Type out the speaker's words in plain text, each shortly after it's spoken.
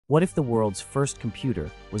What if the world's first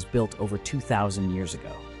computer was built over 2,000 years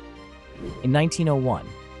ago? In 1901,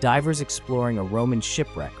 divers exploring a Roman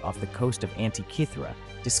shipwreck off the coast of Antikythera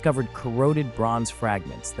discovered corroded bronze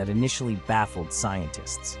fragments that initially baffled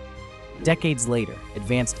scientists. Decades later,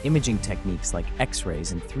 advanced imaging techniques like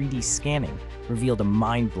X-rays and 3D scanning revealed a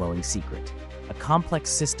mind-blowing secret: a complex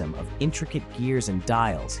system of intricate gears and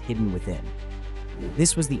dials hidden within.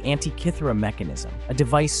 This was the Antikythera Mechanism, a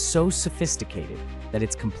device so sophisticated that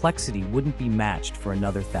its complexity wouldn't be matched for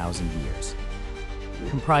another 1,000 years.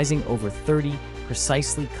 Comprising over 30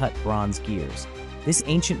 precisely cut bronze gears, this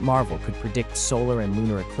ancient marvel could predict solar and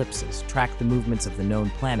lunar eclipses, track the movements of the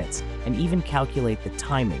known planets, and even calculate the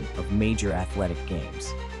timing of major athletic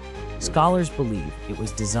games. Scholars believe it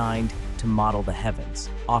was designed to model the heavens,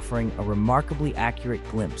 offering a remarkably accurate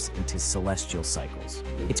glimpse into celestial cycles.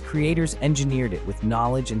 Its creators engineered it with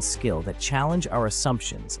knowledge and skill that challenge our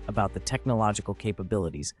assumptions about the technological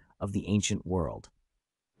capabilities of the ancient world.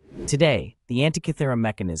 Today, the Antikythera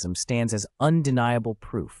Mechanism stands as undeniable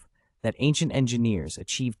proof that ancient engineers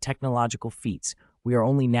achieved technological feats we are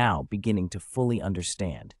only now beginning to fully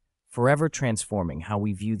understand, forever transforming how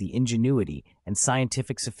we view the ingenuity and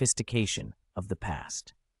scientific sophistication of the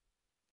past.